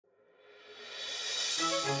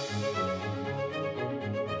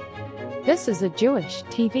This is a Jewish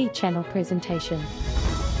TV channel presentation.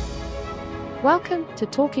 Welcome to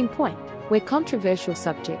Talking Point, where controversial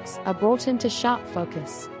subjects are brought into sharp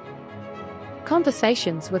focus.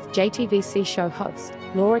 Conversations with JTVC show host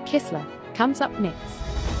Laura Kessler comes up next.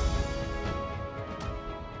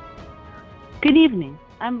 Good evening,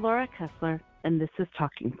 I'm Laura Kessler, and this is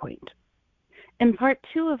Talking Point. In part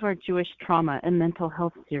 2 of our Jewish Trauma and Mental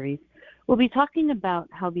Health series, we'll be talking about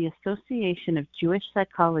how the Association of Jewish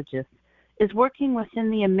Psychologists is working within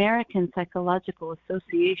the American Psychological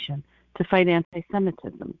Association to fight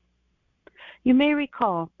anti-Semitism. You may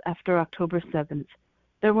recall, after October 7th,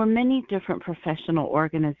 there were many different professional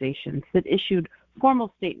organizations that issued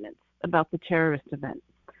formal statements about the terrorist event,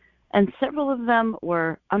 and several of them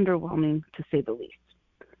were underwhelming, to say the least.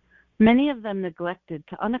 Many of them neglected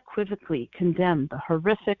to unequivocally condemn the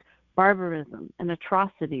horrific barbarism and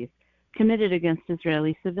atrocities committed against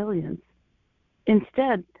Israeli civilians.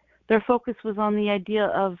 Instead, their focus was on the idea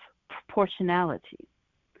of proportionality.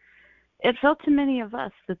 It felt to many of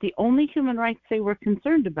us that the only human rights they were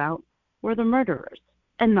concerned about were the murderers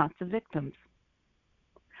and not the victims.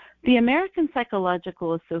 The American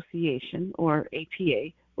Psychological Association, or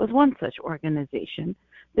APA, was one such organization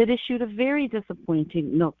that issued a very disappointing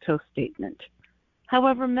milquetoast statement.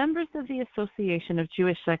 However, members of the Association of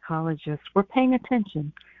Jewish Psychologists were paying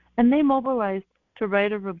attention, and they mobilized to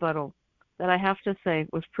write a rebuttal that I have to say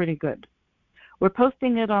was pretty good. We're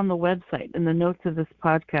posting it on the website in the notes of this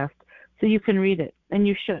podcast, so you can read it, and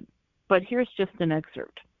you should. But here's just an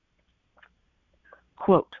excerpt.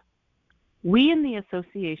 Quote, "We in the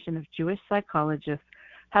Association of Jewish Psychologists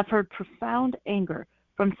have heard profound anger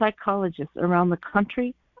from psychologists around the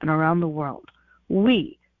country and around the world.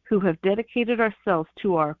 We, who have dedicated ourselves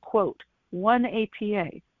to our, quote, one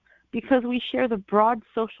APA, because we share the broad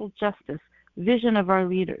social justice vision of our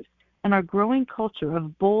leaders and our growing culture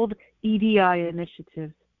of bold EDI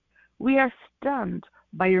initiatives. We are stunned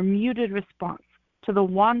by your muted response to the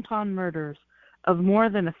wanton murders of more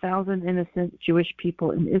than 1,000 innocent Jewish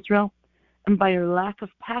people in Israel, and by your lack of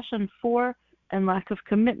passion for and lack of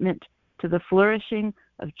commitment to the flourishing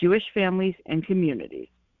of Jewish families and communities."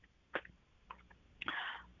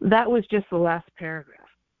 That was just the last paragraph,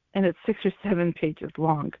 and it's 6 or 7 pages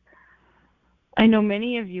long. I know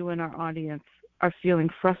many of you in our audience are feeling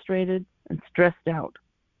frustrated and stressed out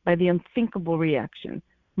by the unthinkable reaction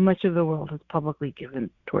much of the world has publicly given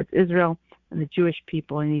towards Israel and the Jewish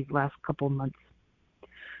people in these last couple months.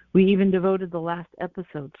 We even devoted the last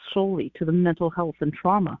episode solely to the mental health and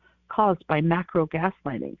trauma caused by macro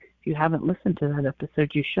gaslighting. If you haven't listened to that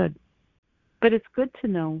episode, you should. But it's good to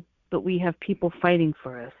know that we have people fighting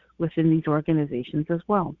for us within these organizations as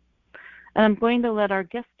well. And I'm going to let our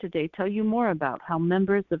guest today tell you more about how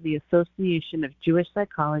members of the Association of Jewish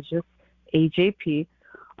Psychologists, AJP,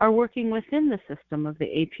 are working within the system of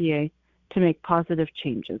the APA to make positive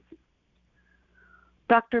changes.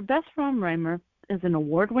 Dr. Beth Rom-Rymer is an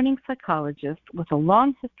award-winning psychologist with a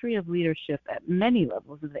long history of leadership at many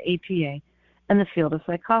levels of the APA and the field of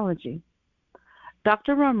psychology.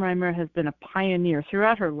 Dr. Rom-Rymer has been a pioneer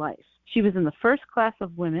throughout her life. She was in the first class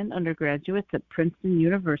of women undergraduates at Princeton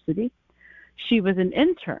University. She was an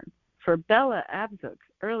intern for Bella Abzug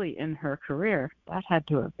early in her career. That had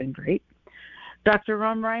to have been great. Dr.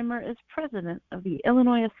 Rom-Rymer is president of the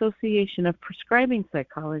Illinois Association of Prescribing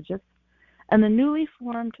Psychologists and the newly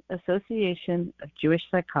formed Association of Jewish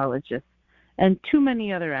Psychologists, and too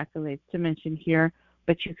many other accolades to mention here,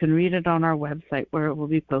 but you can read it on our website where it will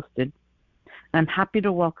be posted. I'm happy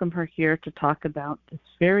to welcome her here to talk about this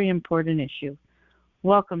very important issue.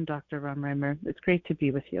 Welcome, Dr. Rom-Rymer. It's great to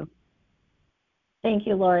be with you. Thank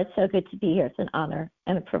you, Laura. It's so good to be here. It's an honor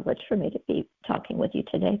and a privilege for me to be talking with you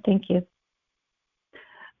today. Thank you.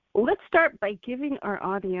 Let's start by giving our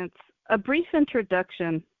audience a brief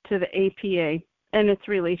introduction to the APA and its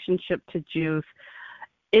relationship to Jews.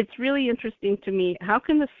 It's really interesting to me, how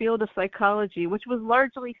can the field of psychology, which was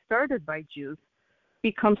largely started by Jews,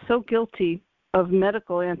 become so guilty of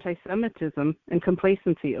medical anti-Semitism and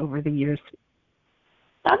complacency over the years?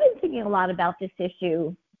 I've been thinking a lot about this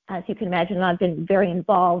issue. As you can imagine, I've been very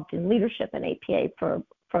involved in leadership in APA for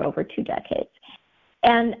over 2 decades.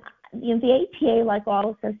 And the APA, like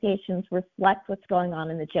all associations, reflects what's going on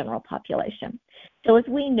in the general population. So as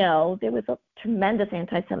we know, there was a tremendous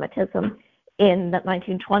anti-Semitism in the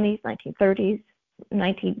 1920s, 1930s,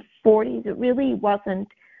 1940s. It really wasn't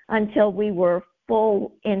until we were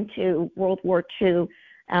full into World War II,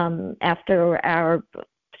 after our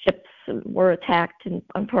ships were attacked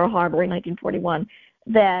on Pearl Harbor in 1941,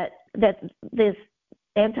 that this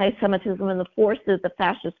anti-Semitism and the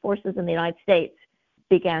fascist forces in the United States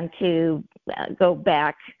began to go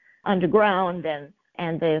back underground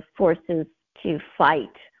and the forces to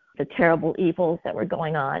fight the terrible evils that were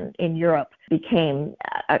going on in Europe became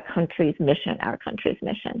our country's mission.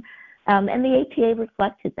 And the APA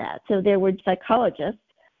reflected that. So there were psychologists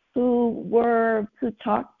who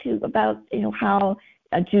talked about how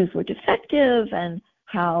Jews were defective and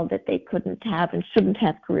how that they couldn't have and shouldn't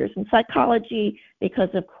have careers in psychology because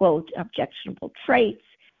of, quote, objectionable traits.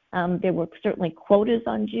 There were certainly quotas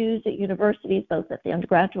on Jews at universities, both at the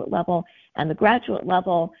undergraduate level and the graduate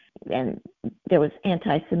level, and there was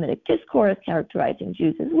anti-Semitic discourse characterizing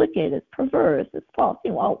Jews as wicked, as perverse, as false.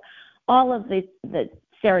 All of the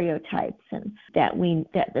stereotypes and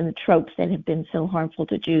the tropes that have been so harmful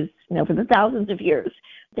to Jews, for the thousands of years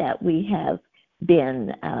that we have been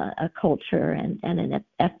a culture and an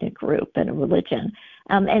ethnic group and a religion.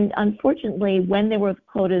 And unfortunately, when there were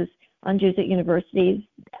quotas on Jews at universities,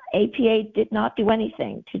 APA did not do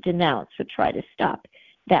anything to denounce or try to stop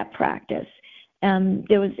that practice. Then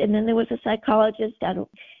there was a psychologist, I don't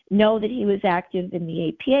know that he was active in the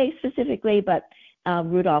APA specifically, but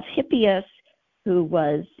Rudolf Hippius, who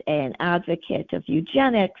was an advocate of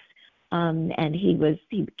eugenics, and he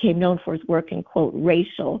became known for his work in, quote,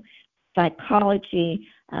 racial psychology.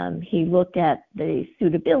 He looked at the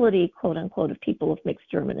suitability, quote unquote, of people of mixed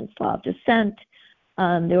German and Slav descent.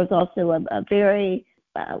 There was also a very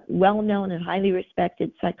well-known and highly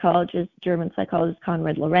respected German psychologist,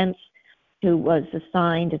 Konrad Lorenz, who was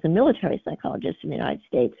assigned as a military psychologist in the United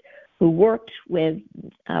States, who worked with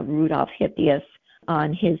Rudolf Hippius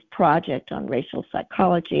on his project on racial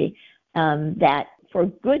psychology, that for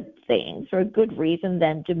good things, for a good reason,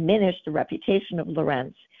 then diminished the reputation of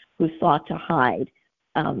Lorenz, who sought to hide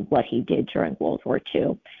what he did during World War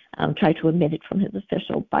II, tried to omit it from his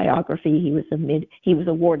official biography. He was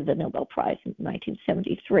awarded the Nobel Prize in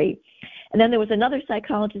 1973. And then there was another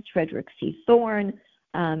psychologist, Frederick C. Thorne,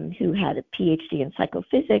 who had a PhD in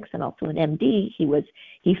psychophysics and also an MD.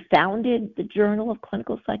 He founded the Journal of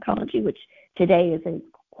Clinical Psychology, which today is a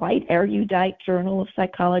quite erudite journal of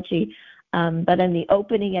psychology. But in the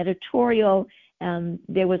opening editorial,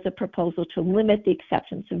 there was a proposal to limit the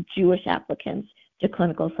acceptance of Jewish applicants to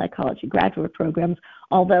clinical psychology graduate programs.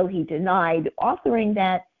 Although he denied authoring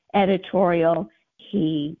that editorial,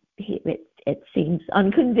 it seems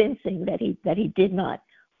unconvincing that he did not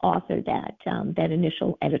author that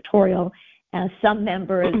initial editorial. Some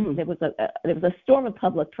members, there was a storm of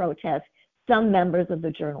public protest. Some members of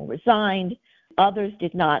the journal resigned. Others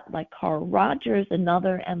did not, like Carl Rogers,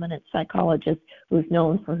 another eminent psychologist who's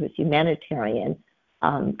known for his humanitarian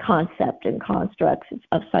concept and constructs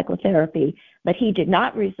of psychotherapy, but he did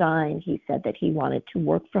not resign. He said that he wanted to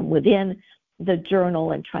work from within the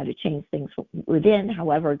journal and try to change things within.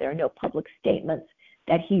 However, there are no public statements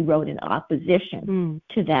that he wrote in opposition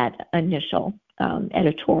to that initial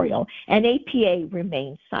editorial. And APA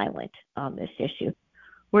remained silent on this issue.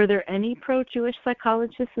 Were there any pro-Jewish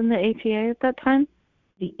psychologists in the APA at that time?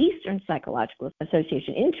 The Eastern Psychological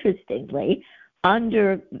Association, interestingly,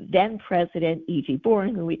 under then-President E.G.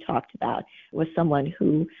 Boring, who we talked about, was someone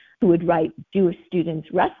who would write Jewish students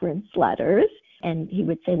reference letters, and he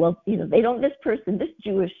would say, well, this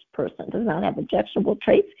Jewish person does not have objectionable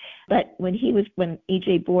traits. But when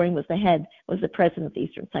E.J. Boring was the president of the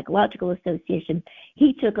Eastern Psychological Association,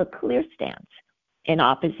 he took a clear stance in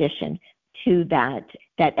opposition to that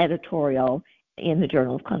editorial in the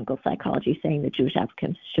Journal of Clinical Psychology, saying that Jewish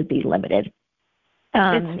applicants should be limited.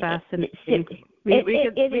 It's fascinating. We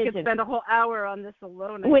could spend a whole hour on this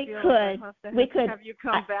alone. We could have you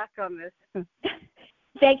come back on this.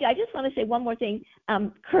 Thank you. I just want to say one more thing.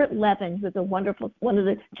 Kurt Levin, who's one of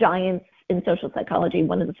the giants in social psychology,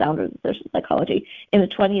 one of the founders of social psychology in the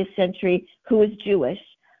 20th century, who was Jewish.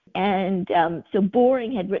 And so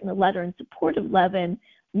Boring had written a letter in support of Levin,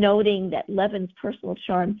 noting that Levin's personal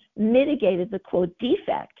charm mitigated the, quote,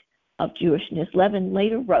 defect of Jewishness. Levin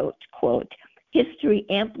later wrote, quote, history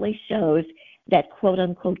amply shows that, quote,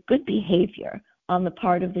 unquote, good behavior on the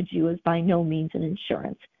part of the Jew is by no means an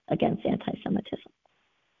insurance against anti-Semitism.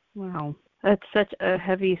 Wow. That's such a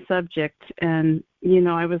heavy subject. And,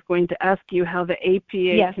 I was going to ask you how the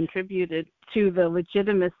APA contributed to the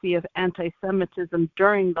legitimacy of anti-Semitism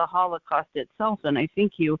during the Holocaust itself. And I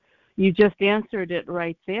think you just answered it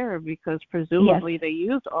right there, because presumably they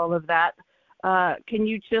used all of that. Can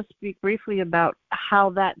you just speak briefly about how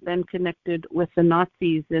that then connected with the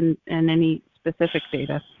Nazis and any specific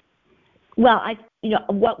data? Well,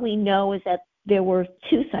 what we know is that there were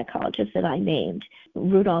two psychologists that I named,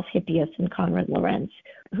 Rudolf Hippius and Konrad Lorenz,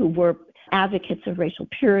 who were advocates of racial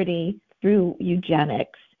purity through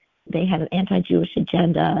eugenics. They had an anti-Jewish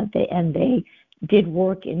agenda, and they did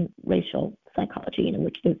work in racial psychology, in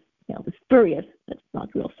which it's spurious. It's not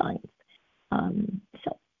real science.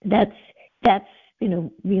 So that's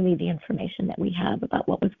really the information that we have about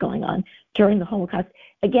what was going on during the Holocaust.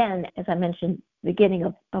 Again, as I mentioned at the beginning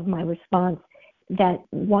of my response, that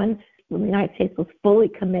once the United States was fully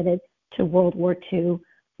committed to World War II,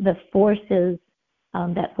 the forces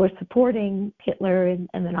that were supporting Hitler and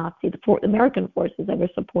the Nazis, the American forces that were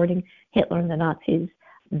supporting Hitler and the Nazis,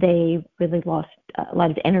 they really lost a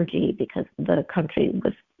lot of energy because the country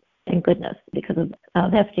was, thank goodness, because of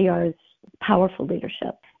FDR's powerful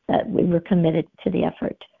leadership, that we were committed to the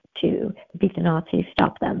effort to beat the Nazis,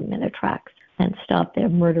 stop them in their tracks, and stop their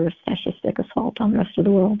murderous fascistic assault on the rest of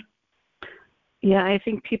the world. Yeah, I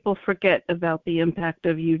think people forget about the impact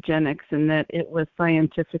of eugenics and that it was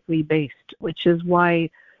scientifically based, which is why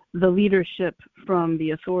the leadership from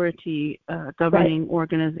the authority governing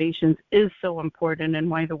organizations is so important, and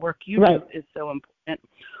why the work you do is so important.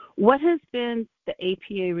 What has been the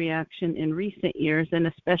APA reaction in recent years, and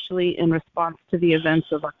especially in response to the events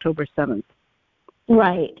of October 7th?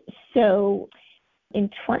 Right. So in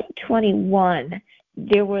 2021,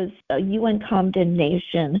 there was a UN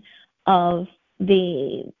condemnation of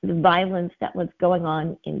the violence that was going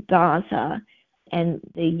on in Gaza. And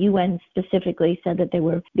the UN specifically said that they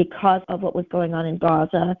were, because of what was going on in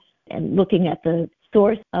Gaza and looking at the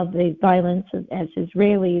source of the violence as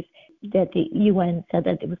Israelis, that the UN said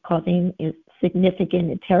that it was causing significant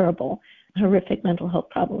and terrible, horrific mental health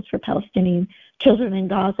problems for Palestinian children in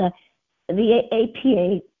Gaza. The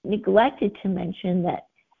APA neglected to mention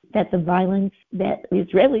that the violence that the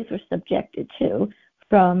Israelis were subjected to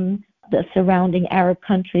from the surrounding Arab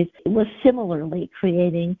countries was similarly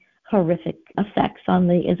creating horrific effects on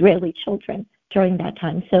the Israeli children during that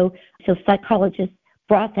time. So psychologists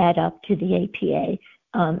brought that up to the APA,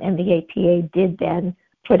 and the APA did then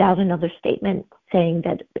put out another statement saying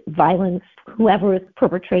that violence, whoever is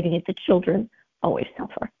perpetrating it, the children always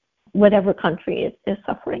suffer. Whatever country is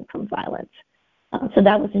suffering from violence. So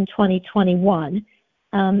that was in 2021.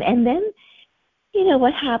 And then,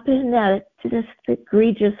 what happened to this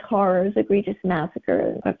egregious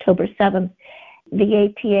massacre on October 7th, the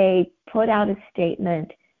APA put out a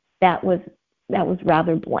statement that was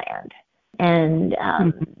rather bland. And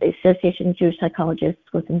the Association of Jewish Psychologists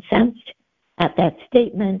was incensed at that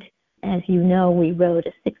statement. As you know, we wrote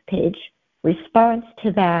a 6-page response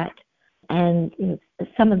to that. And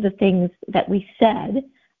some of the things that we said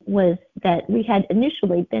was that we had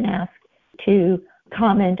initially been asked to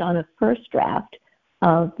comment on a first draft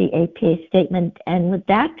of the APA statement. And with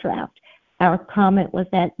that draft, our comment was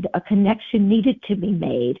that a connection needed to be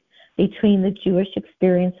made between the Jewish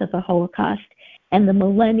experience of the Holocaust and the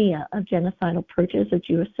millennia of genocidal purges of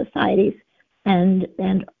Jewish societies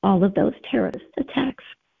and all of those terrorist attacks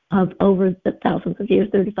of over the thousands of years,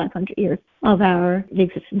 3,500 years of the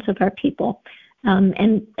existence of our people.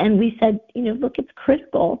 And we said, look, it's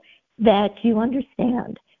critical that you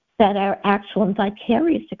understand that our actual and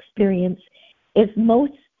vicarious experience is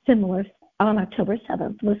most similar on October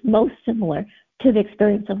 7th, was most similar to the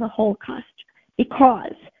experience of the Holocaust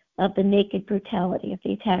because of the naked brutality of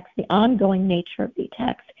the attacks, the ongoing nature of the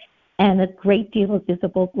attacks, and a great deal of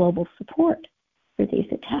visible global support for these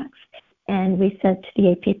attacks. And we said to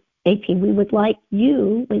the AP, we would like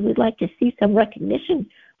to see some recognition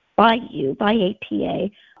by APA,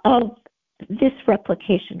 of this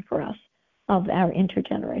replication for us of our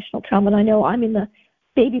intergenerational trauma. And I know I'm in the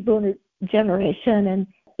baby boomer generation, and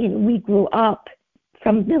we grew up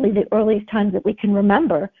from really the earliest times that we can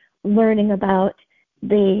remember learning about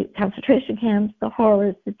the concentration camps, the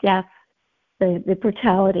horrors, the deaths, the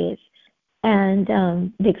brutalities, and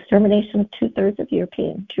the extermination of 2/3 of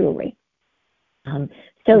European Jewry.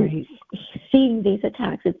 So seeing these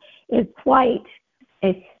attacks is quite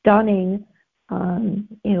a stunning,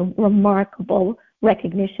 remarkable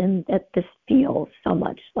recognition that this feels so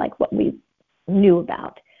much like what we knew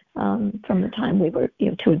about from the time we were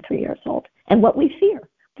 2 and 3 years old, and what we fear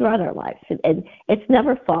throughout our lives. And it's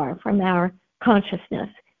never far from our consciousness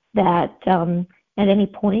that at any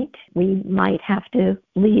point we might have to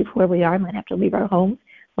leave where we are, might have to leave our homes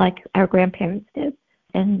like our grandparents did,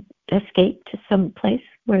 and escape to some place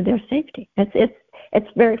where there's safety.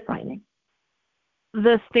 It's very frightening.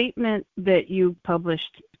 The statement that you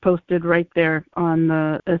posted right there on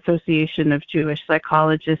the Association of Jewish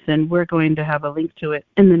Psychologists, and we're going to have a link to it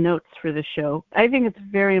in the notes for the show. I think it's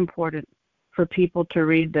very important for people to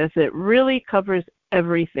read this. It really covers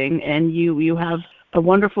everything, and you have a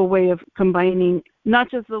wonderful way of combining not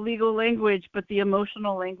just the legal language, but the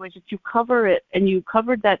emotional language, that you cover it, and you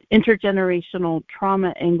covered that intergenerational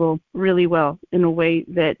trauma angle really well in a way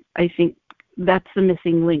that I think that's the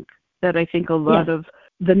missing link that I think a lot of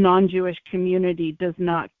the non-Jewish community does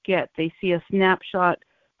not get. They see a snapshot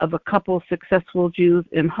of a couple successful Jews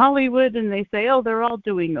in Hollywood, and they say, oh, they're all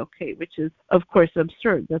doing okay, which is, of course,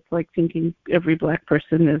 absurd. That's like thinking every black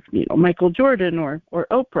person is, Michael Jordan or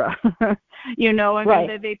Oprah. I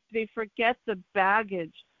right. mean, they forget the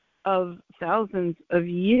baggage of thousands of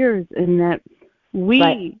years, in that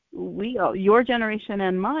we all, your generation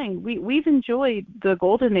and mine, we've enjoyed the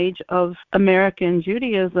golden age of American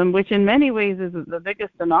Judaism, which in many ways is the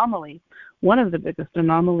biggest anomaly, one of the biggest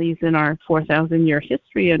anomalies in our 4,000-year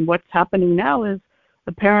history. And what's happening now is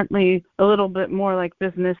apparently a little bit more like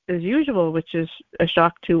business as usual, which is a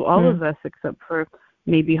shock to all of us, except for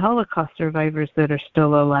maybe Holocaust survivors that are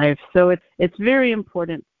still alive. So it's very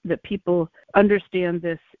important that people understand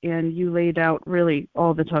this, and you laid out really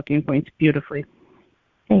all the talking points beautifully.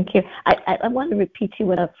 Thank you. I want to repeat to you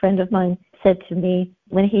what a friend of mine said to me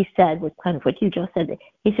when he said, with kind of what you just said.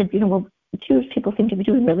 He said, well, Jewish people seem to be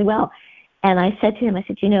doing really well. And I said to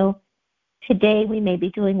him, today we may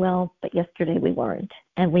be doing well, but yesterday we weren't,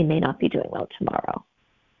 and we may not be doing well tomorrow.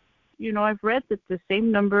 I've read that the same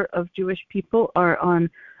number of Jewish people are on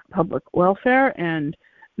public welfare and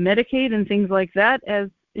Medicaid and things like that as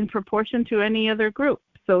in proportion to any other group.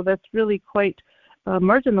 So that's really quite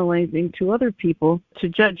marginalizing to other people to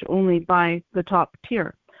judge only by the top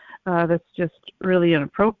tier. That's just really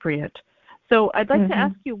inappropriate. So I'd like to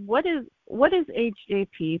ask you, what is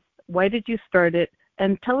HJP? Why did you start it?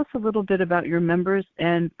 And tell us a little bit about your members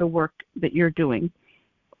and the work that you're doing.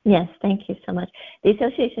 Yes, thank you so much. The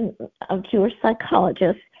Association of Jewish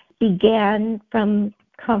Psychologists began from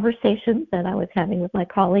conversations that I was having with my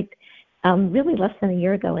colleagues really less than a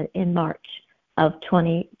year ago in March of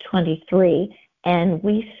 2023. And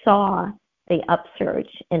we saw the upsurge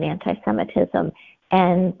in anti-Semitism.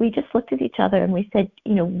 And we just looked at each other and we said,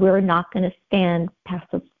 we're not going to stand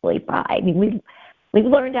passively by. I mean, we've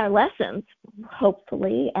learned our lessons,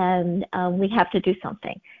 hopefully, and we have to do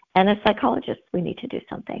something. And as psychologists, we need to do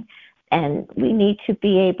something. And we need to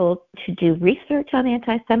be able to do research on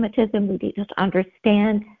anti-Semitism. We need to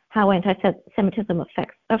understand how anti-Semitism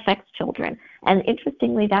affects children. And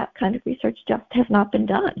interestingly, that kind of research just has not been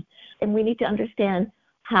done. And we need to understand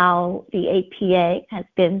how the APA has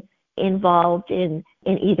been involved in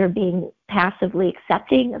either being passively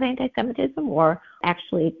accepting of anti-Semitism or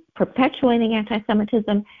actually perpetuating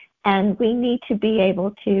anti-Semitism. And we need to be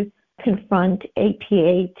able to confront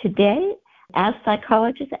APA today as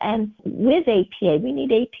psychologists. And with APA, we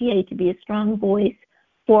need APA to be a strong voice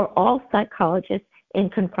for all psychologists in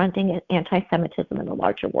confronting anti-Semitism in the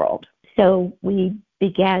larger world. So we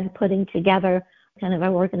began putting together kind of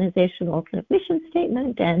our organizational kind of mission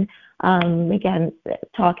statement and began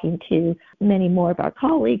talking to many more of our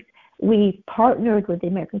colleagues. We partnered with the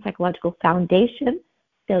American Psychological Foundation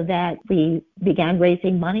so that we began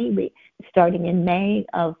raising money. Starting in May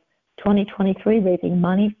of 2023, raising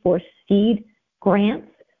money for seed grants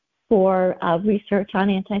for research on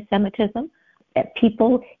anti-Semitism.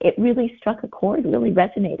 It really struck a chord, really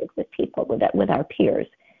resonated with people, with our peers.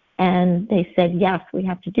 And they said, yes, we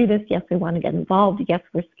have to do this. Yes, we want to get involved. Yes,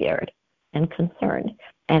 we're scared and concerned.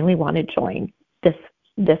 And we want to join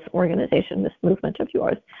this organization, this movement of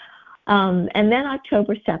yours. And then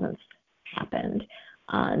October 7th happened.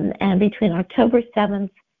 And between October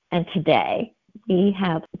 7th and today, we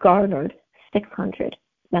have garnered 600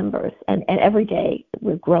 members. And every day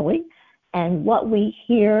we're growing. And what we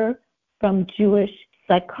hear from Jewish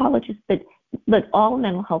psychologists, but all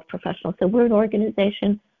mental health professionals. So we're an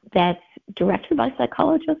organization that's directed by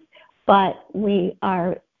psychologists, but we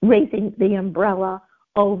are raising the umbrella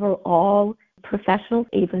over all professionals,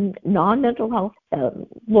 even non-mental health,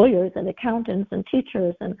 lawyers and accountants and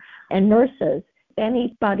teachers and nurses,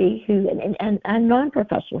 anybody who, and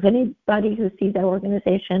non-professionals, anybody who sees our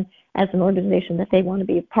organization as an organization that they want to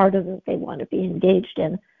be a part of, that they want to be engaged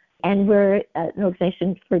in. And we're an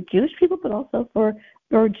organization for Jewish people, but also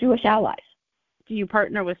for Jewish allies. Do you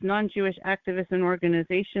partner with non-Jewish activists and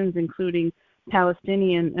organizations, including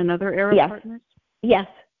Palestinian and other Arab partners? Yes,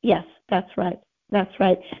 that's right.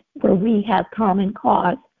 Where we have common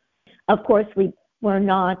cause. Of course, we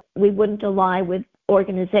wouldn't ally with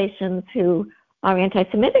organizations who are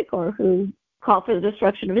anti-Semitic or who call for the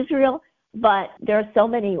destruction of Israel, but there are so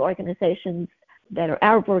many organizations that are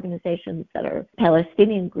Arab organizations, that are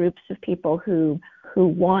Palestinian groups of people who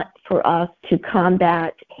want for us to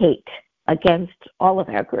combat hate against all of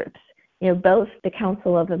our groups. Both the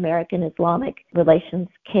Council of American Islamic Relations,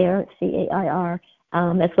 CAIR, CAIR,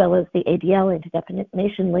 as well as the ADL, Anti-Definition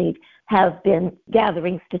Nation League, have been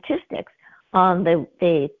gathering statistics on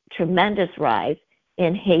the tremendous rise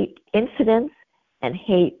in hate incidents and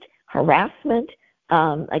hate harassment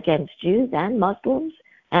against Jews and Muslims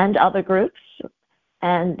and other groups.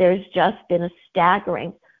 And there's just been a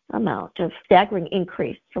staggering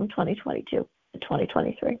increase from 2022 to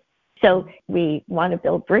 2023. So we want to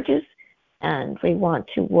build bridges, and we want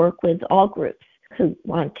to work with all groups who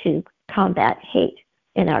want to combat hate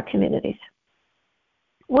in our communities.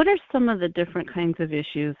 What are some of the different kinds of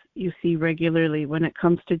issues you see regularly when it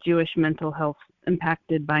comes to Jewish mental health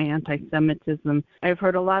impacted by anti-Semitism? I've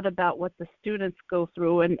heard a lot about what the students go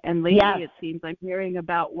through, and lately It seems I'm hearing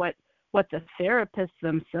about what the therapists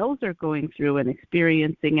themselves are going through and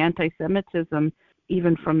experiencing anti-Semitism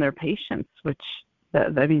even from their patients,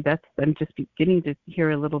 I'm just beginning to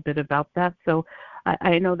hear a little bit about that. So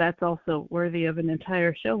I know that's also worthy of an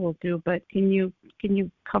entire show we'll do, but can you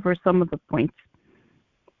cover some of the points?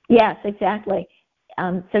 Yes, exactly.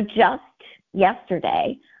 So just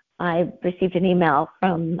yesterday, I received an email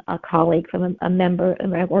from a colleague, from a member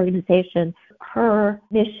of our organization. Her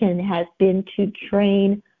mission has been to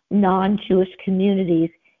train non-Jewish communities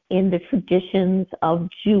in the traditions of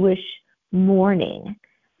Jewish mourning,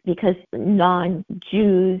 because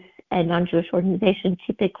non-Jews and non-Jewish organizations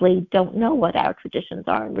typically don't know what our traditions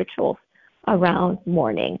are and rituals around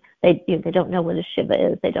mourning. They don't know what a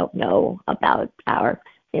Shiva is. They don't know about our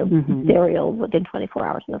burial within 24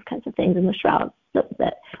 hours and those kinds of things, and the shrouds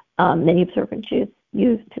that many observant Jews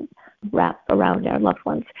use to wrap around our loved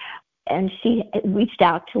ones. And she reached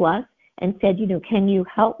out to us and said, can you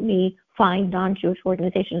help me find non-Jewish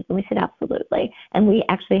organizations? And we said, absolutely. And we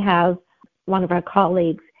actually have one of our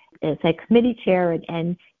colleagues is a committee chair,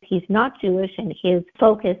 and he's not Jewish, and his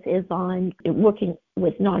focus is on working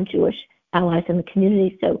with non-Jewish allies in the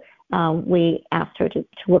community. So we asked her to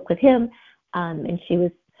work with him, and she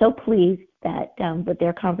was so pleased that with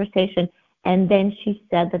their conversation. And then she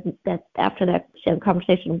said that after that, she had a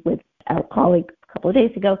conversation with our colleague a couple of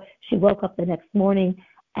days ago. She woke up the next morning,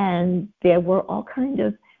 and there were all kinds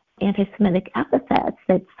of anti-Semitic epithets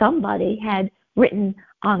that somebody had written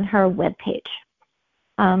on her webpage.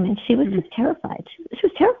 And she was just terrified. She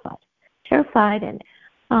was terrified, and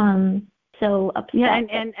so upset. Yeah,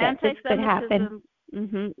 and anti-Semitism.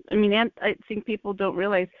 I think people don't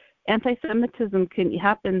realize anti-Semitism can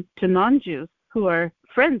happen to non-Jews who are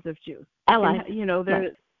friends of Jews. Allies.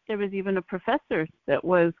 There was even a professor that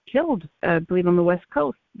was killed, I believe, on the West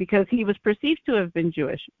Coast because he was perceived to have been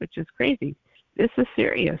Jewish, which is crazy. This is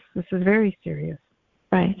serious. This is very serious.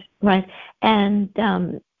 Right. And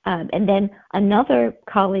then another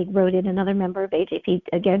colleague wrote in, another member of AJP,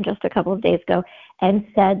 again just a couple of days ago, and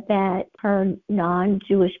said that her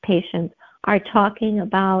non-Jewish patients are talking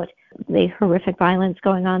about the horrific violence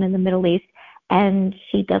going on in the Middle East, and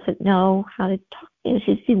she doesn't know how to talk.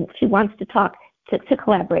 She wants to talk, to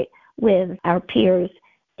collaborate with our peers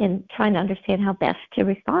in trying to understand how best to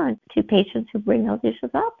respond to patients who bring those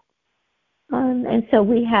issues up. And so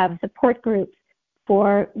we have support groups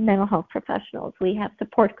for mental health professionals. We have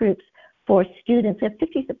support groups for students. We have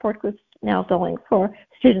 50 support groups now going for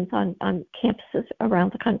students on campuses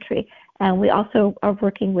around the country. And we also are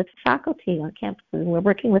working with faculty on campuses. And we're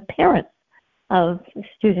working with parents of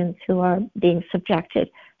students who are being subjected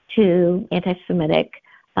to anti-Semitic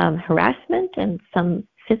harassment and some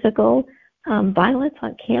physical violence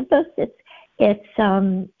on campus.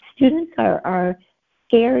 Students are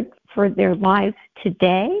scared for their lives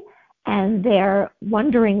today, and they're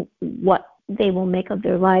wondering what they will make of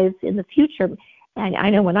their lives in the future. And I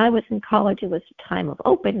know when I was in college, it was a time of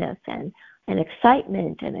openness and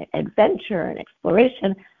excitement and adventure and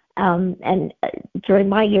exploration. And during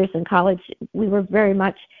my years in college,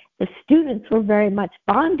 the students were very much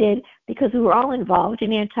bonded because we were all involved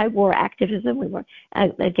in anti-war activism. We were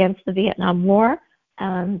against the Vietnam War,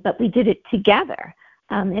 but we did it together.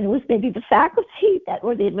 And it was maybe the faculty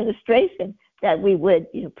or the administration that we would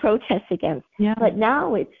protest against. Yeah. But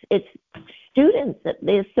now it's students. That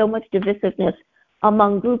there's so much divisiveness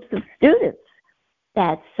among groups of students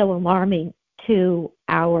that's so alarming to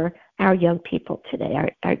our young people today,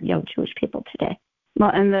 our young Jewish people today.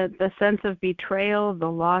 Well, and the sense of betrayal, the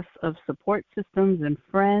loss of support systems and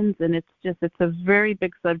friends, and it's a very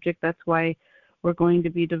big subject. That's why we're going to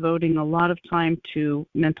be devoting a lot of time to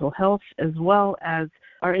mental health as well as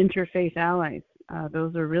our interfaith allies.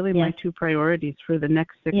 Those are really my two priorities for the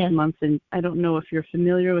next 6 months. And I don't know if you're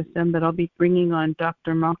familiar with them, but I'll be bringing on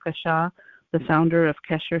Dr. Malka Shah, the founder of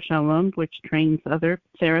Kesher Shalom, which trains other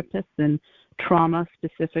therapists in trauma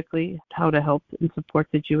specifically, how to help and support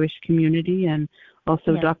the Jewish community, and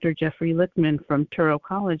also Dr. Jeffrey Lichtman from Touro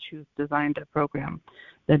College, who's designed a program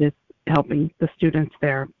that is helping the students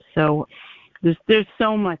there. So there's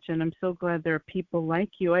so much, and I'm so glad there are people like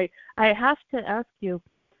you. I have to ask you,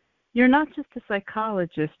 you're not just a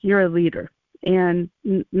psychologist, you're a leader. And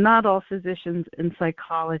not all physicians and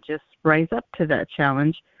psychologists rise up to that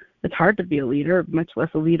challenge. It's hard to be a leader, much less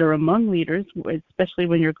a leader among leaders, especially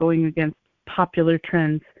when you're going against popular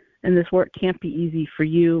trends. And this work can't be easy for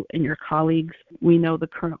you and your colleagues. We know the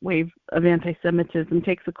current wave of anti-Semitism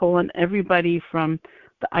takes a toll on everybody from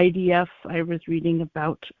the IDF. I was reading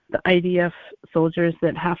about the IDF soldiers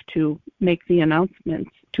that have to make the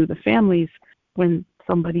announcements to the families when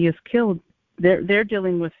somebody is killed. They're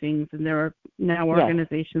dealing with things, and there are now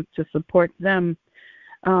organizations to support them.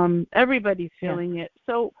 Everybody's feeling it.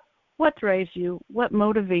 So what drives you? What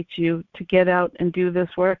motivates you to get out and do this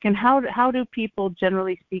work? And how do people,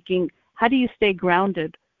 generally speaking, how do you stay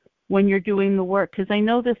grounded when you're doing the work? Because I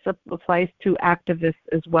know this applies to activists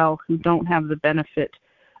as well who don't have the benefit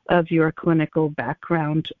of your clinical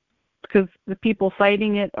background, because the people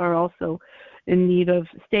fighting it are also in need of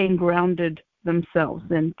staying grounded themselves,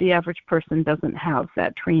 and the average person doesn't have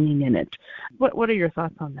that training in it. What are your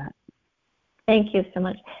thoughts on that? Thank you so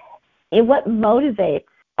much. What motivates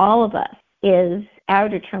all of us is our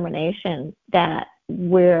determination that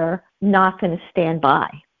we're not going to stand by,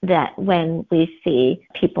 that when we see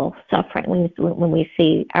people suffering, when we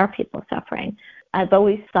see our people suffering. I've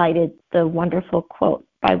always cited the wonderful quote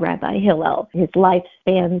by Rabbi Hillel. His life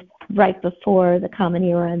spanned right before the Common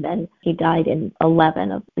Era, and then he died in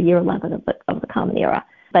the year 11 of the Common Era.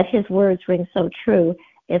 But his words ring so true.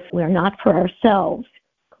 If we're not for ourselves,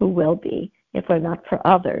 who will be? If we're not for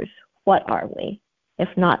others, what are we? If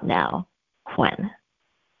not now, when?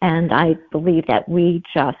 And I believe that we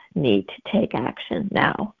just need to take action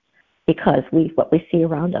now, because what we see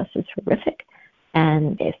around us is horrific.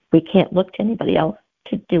 And if we can't look to anybody else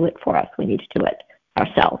to do it for us, we need to do it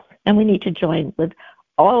ourselves. And we need to join with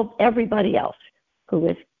everybody else who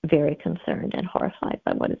is very concerned and horrified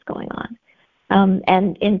by what is going on.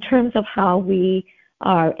 And in terms of how we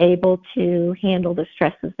are able to handle the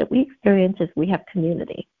stresses that we experience, is we have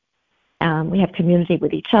community. We have community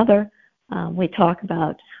with each other. We talk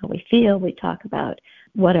about how we feel. We talk about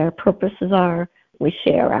what our purposes are. We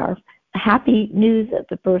share our happy news of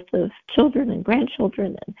the birth of children and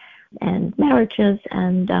grandchildren and marriages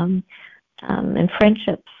and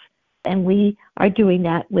friendships. And we are doing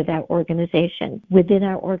that with our organization. Within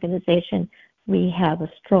our organization, we have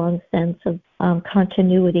a strong sense of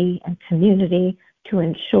continuity and community to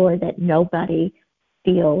ensure that nobody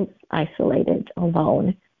feels isolated,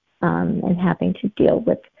 alone, and having to deal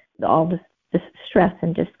with all this stress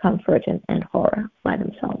and discomfort and horror by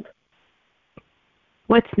themselves.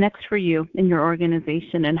 What's next for you in your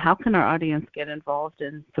organization, and how can our audience get involved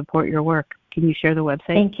and support your work? Can you share the website?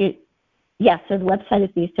 Thank you. Yes, so the website is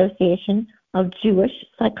the Association of Jewish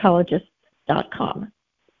Psychologists.com.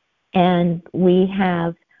 And we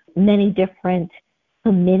have many different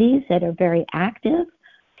committees that are very active.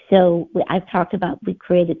 So I've talked about, we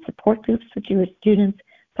created support groups for Jewish students,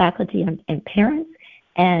 faculty, and parents.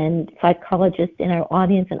 And psychologists in our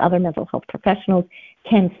audience and other mental health professionals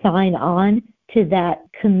can sign on to that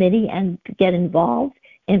committee and get involved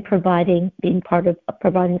in being part of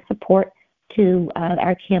providing support to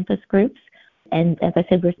our campus groups. And as I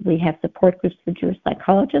said, we have support groups for Jewish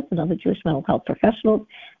psychologists and other Jewish mental health professionals,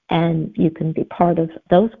 and you can be part of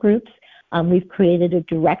those groups. We've created a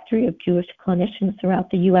directory of Jewish clinicians throughout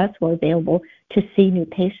the U.S. who are available to see new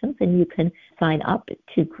patients, and you can sign up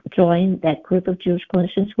to join that group of Jewish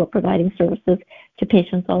clinicians who are providing services to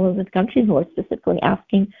patients all over the country who are specifically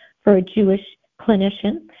asking for a Jewish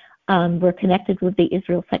clinician. We're connected with the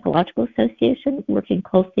Israel Psychological Association, working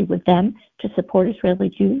closely with them to support Israeli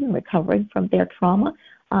Jews in recovering from their trauma.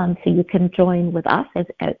 So you can join with us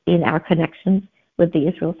in our connections with the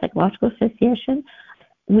Israel Psychological Association.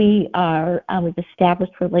 We've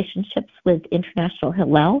established relationships with International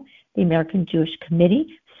Hillel, the American Jewish Committee,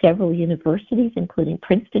 several universities, including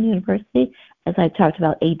Princeton University, as I talked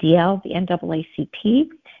about, ADL, the NAACP,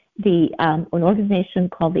 an organization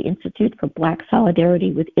called the Institute for Black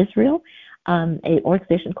Solidarity with Israel, an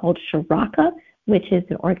organization called Sharaka, which is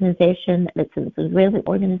an organization that's an Israeli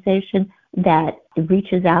organization that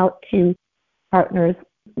reaches out to partners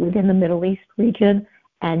within the Middle East region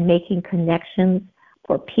and making connections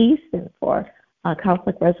for peace and for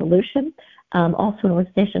conflict resolution. Also an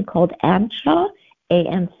organization called AMCHA,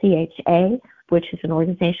 AMCHA, which is an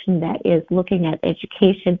organization that is looking at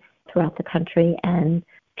education throughout the country and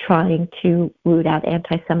trying to root out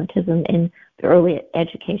anti-Semitism in the early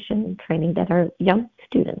education and training that our young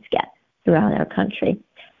students get throughout our country.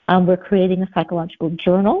 We're creating a psychological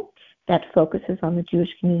journal that focuses on the Jewish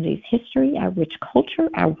community's history, our rich culture,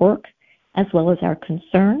 our work, as well as our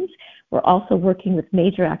concerns. We're also working with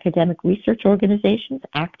major academic research organizations,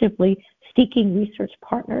 actively seeking research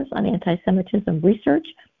partners on anti-Semitism research,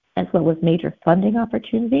 as well as major funding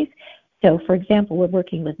opportunities. So, for example, we're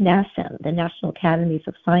working with NASEM, the National Academies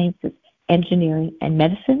of Sciences, Engineering, and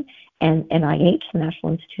Medicine, and NIH, the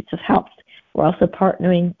National Institutes of Health. We're also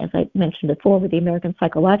partnering, as I mentioned before, with the American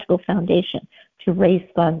Psychological Foundation to raise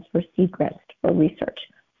funds for Segrest for research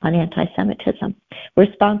on anti-Semitism. We're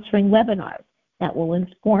sponsoring webinars that will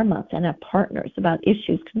inform us and our partners about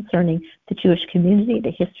issues concerning the Jewish community,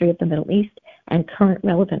 the history of the Middle East, and current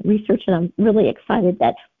relevant research. And I'm really excited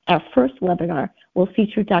that our first webinar will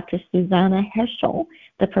feature Dr. Susanna Heschel,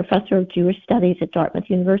 the professor of Jewish Studies at Dartmouth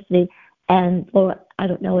University. And Laura, I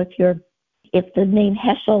don't know if the name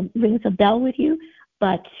Heschel rings a bell with you,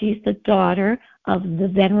 but she's the daughter of the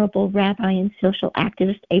venerable rabbi and social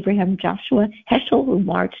activist Abraham Joshua Heschel, who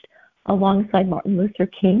marched alongside Martin Luther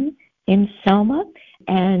King in Selma,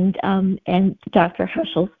 and Dr.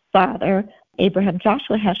 Heschel's father, Abraham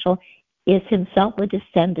Joshua Heschel, is himself a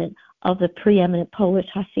descendant of the preeminent Polish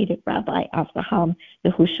Hasidic rabbi Avraham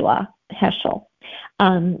Yehoshua Heschel.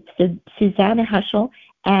 So Susanna Heschel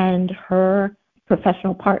and her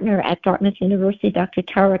professional partner at Dartmouth University, Dr.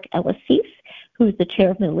 Tarek El-Assis, who's the chair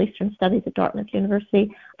of Middle Eastern Studies at Dartmouth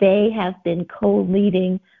University, they have been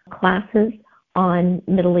co-leading classes on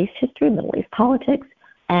Middle East history, Middle East politics,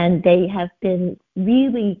 and they have been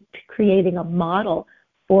really creating a model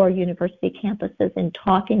for university campuses and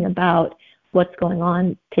talking about what's going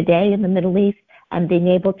on today in the Middle East and being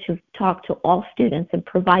able to talk to all students and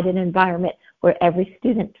provide an environment where every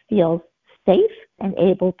student feels safe and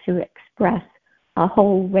able to express a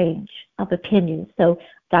whole range of opinions. So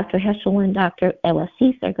Dr. Heschel and Dr.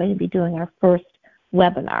 El-Assis are going to be doing our first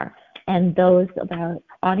webinar. And those of our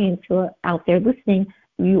audience who are out there listening,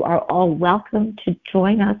 you are all welcome to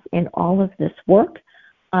join us in all of this work.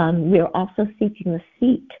 We are also seeking a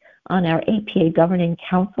seat on our APA Governing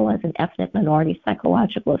Council as an ethnic minority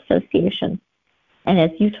psychological association. And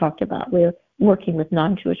as you talked about, we're working with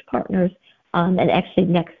non-Jewish partners. And actually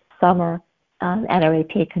next summer at our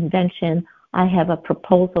APA convention, I have a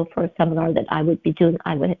proposal for a seminar that I would be doing.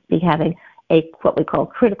 I would be having what we call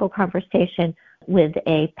critical conversation with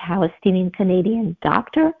a Palestinian Canadian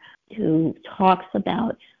doctor who talks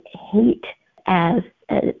about hate as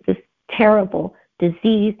this terrible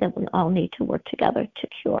disease that we all need to work together to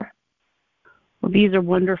cure. Well, these are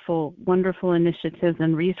wonderful, wonderful initiatives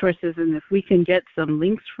and resources. And if we can get some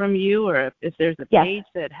links from you, or if there's a page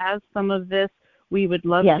that has some of this, we would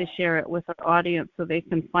love to share it with our audience so they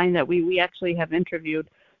can find that. We actually have interviewed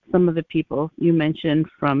some of the people you mentioned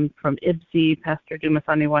from IBSI, Pastor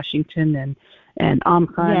Dumasani Washington, and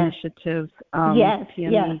Amcha Initiatives.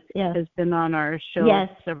 PME has been on our show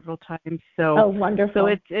several times. So,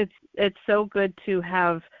 wonderful. So it's so good to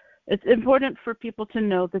have. It's important for people to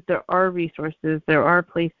know that there are resources, there are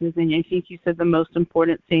places, and I think you said the most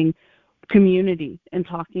important thing, community and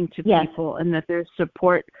talking to people, and that there's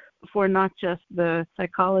support for not just the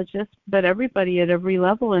psychologists, but everybody at every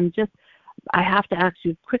level. And just, I have to ask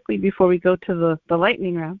you quickly before we go to the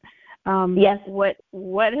lightning round.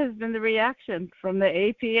 What has been the reaction from the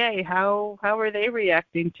APA? How are they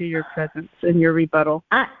reacting to your presence and your rebuttal?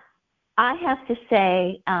 I have to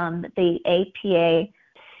say the APA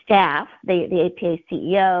staff, the APA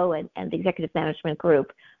CEO and the executive management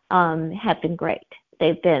group have been great.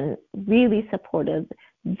 They've been really supportive,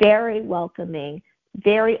 very welcoming,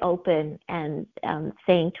 very open, and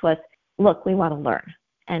saying to us, look, we want to learn,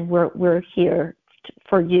 and we're here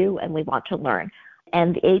for you, and we want to learn.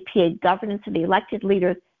 And the APA governance and the elected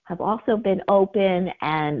leaders have also been open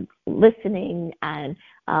and listening, and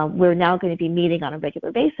we're now going to be meeting on a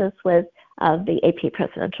regular basis with the APA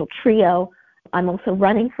presidential trio. I'm also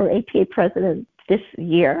running for APA president this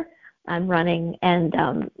year. I'm running, and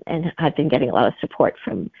I've been getting a lot of support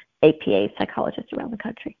from APA psychologists around the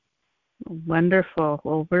country. Wonderful.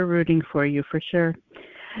 Well, we're rooting for you for sure.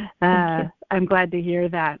 I'm glad to hear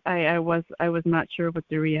that. I was not sure what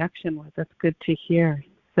the reaction was. That's good to hear.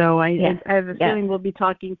 So I have a feeling we'll be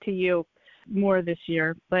talking to you more this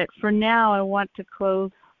year. But for now, I want to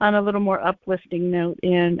close on a little more uplifting note,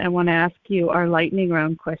 and I want to ask you our lightning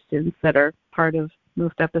round questions that are part of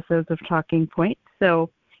most episodes of Talking Point. So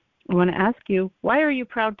I want to ask you, why are you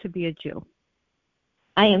proud to be a Jew?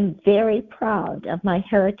 I am very proud of my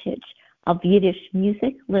heritage of Yiddish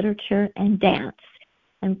music, literature, and dance.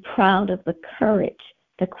 I'm proud of the courage,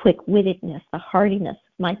 the quick-wittedness, the hardiness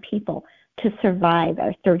of my people to survive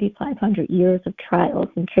our 3,500 years of trials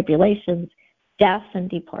and tribulations, deaths and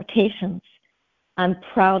deportations. I'm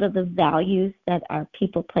proud of the values that our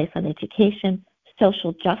people place on education,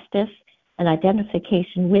 social justice, an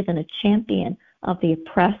identification with and a champion of the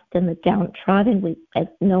oppressed and the downtrodden, as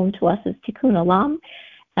known to us as Tikkun Olam.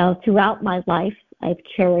 Throughout my life, I've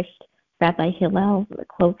cherished Rabbi Hillel, the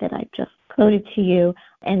quote that I just quoted to you,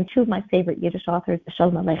 and two of my favorite Yiddish authors,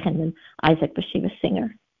 Shalom Aleichem and Isaac Bashevis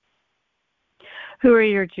Singer. Who are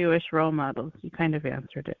your Jewish role models? You kind of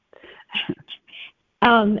answered it.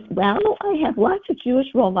 Well, I have lots of Jewish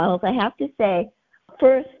role models. I have to say,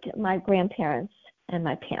 first, my grandparents and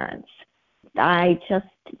my parents.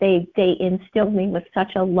 They instilled me with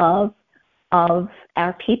such a love of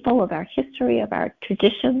our people, of our history, of our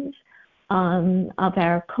traditions, of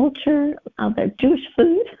our culture, of our Jewish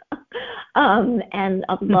food, and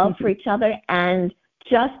of love for each other, and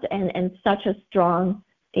such a strong,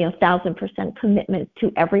 1,000% commitment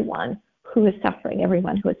to everyone who is suffering,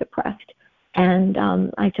 everyone who is oppressed. And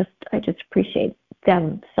I just appreciate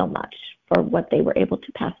them so much for what they were able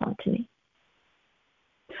to pass on to me.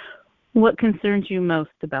 What concerns you most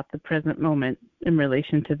about the present moment in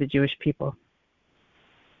relation to the Jewish people?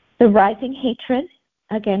 The rising hatred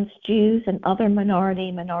against Jews and other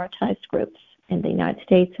minoritized groups in the United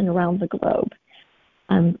States and around the globe.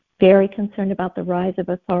 I'm very concerned about the rise of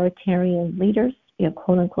authoritarian leaders,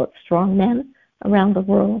 quote-unquote strong men around the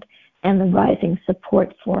world, and the rising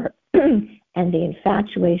support for and the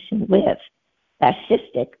infatuation with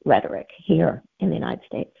fascistic rhetoric here in the United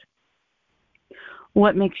States.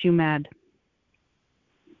 What makes you mad?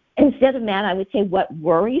 Instead of mad, I would say what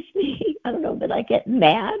worries me. I don't know that I get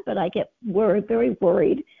mad, but I get worried, very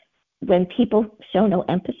worried when people show no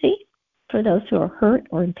empathy for those who are hurt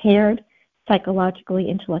or impaired psychologically,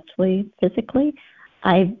 intellectually, physically.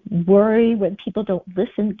 I worry when people don't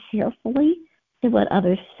listen carefully to what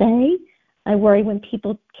others say. I worry when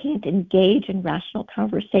people can't engage in rational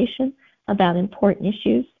conversation about important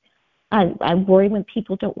issues. I worry when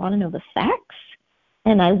people don't want to know the facts.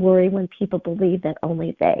 And I worry when people believe that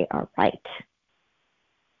only they are right.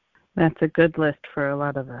 That's a good list for a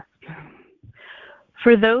lot of us.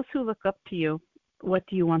 For those who look up to you, what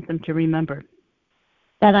do you want them to remember?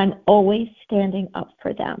 That I'm always standing up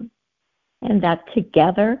for them, and that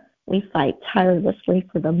together we fight tirelessly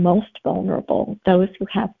for the most vulnerable, those who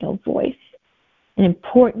have no voice. And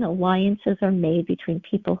important alliances are made between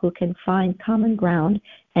people who can find common ground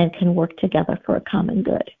and can work together for a common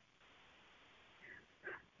good.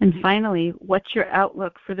 And finally, what's your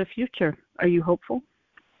outlook for the future? Are you hopeful?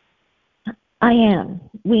 I am.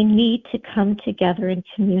 We need to come together in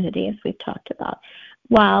community, as we've talked about.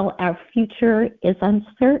 While our future is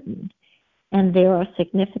uncertain and there are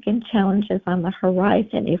significant challenges on the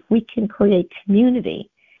horizon, if we can create community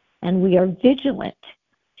and we are vigilant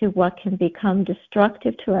to what can become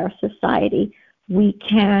destructive to our society, we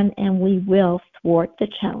can and we will thwart the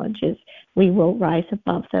challenges. We will rise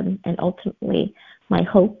above them, and ultimately, my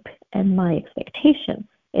hope and my expectation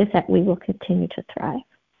is that we will continue to thrive.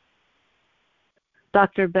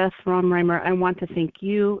 Dr. Beth Rom-Rymer, I want to thank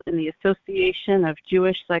you and the Association of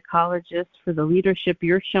Jewish Psychologists for the leadership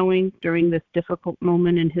you're showing during this difficult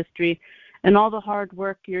moment in history and all the hard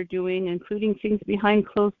work you're doing, including things behind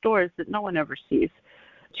closed doors that no one ever sees.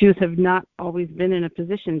 Jews have not always been in a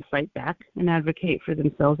position to fight back and advocate for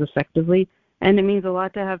themselves effectively, and it means a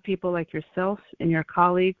lot to have people like yourself and your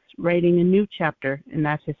colleagues writing a new chapter in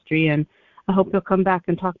that history, and I hope you'll come back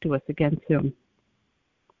and talk to us again soon.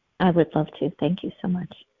 I would love to. Thank you so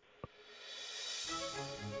much.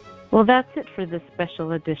 Well, that's it for this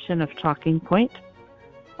special edition of Talking Point.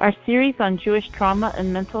 Our series on Jewish trauma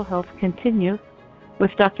and mental health continues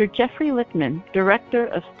with Dr. Jeffrey Lichtman, Director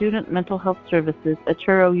of Student Mental Health Services at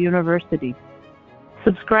Touro University.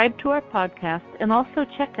 Subscribe to our podcast and also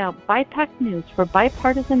check out BIPAC News for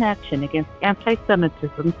bipartisan action against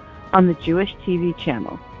anti-Semitism on the Jewish TV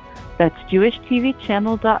channel. That's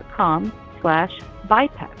jewishtvchannel.com/BIPAC,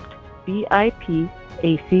 BIPACT.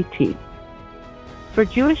 For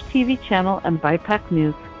Jewish TV Channel and BIPAC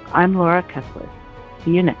News, I'm Laura Kessler.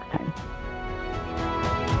 See you next time.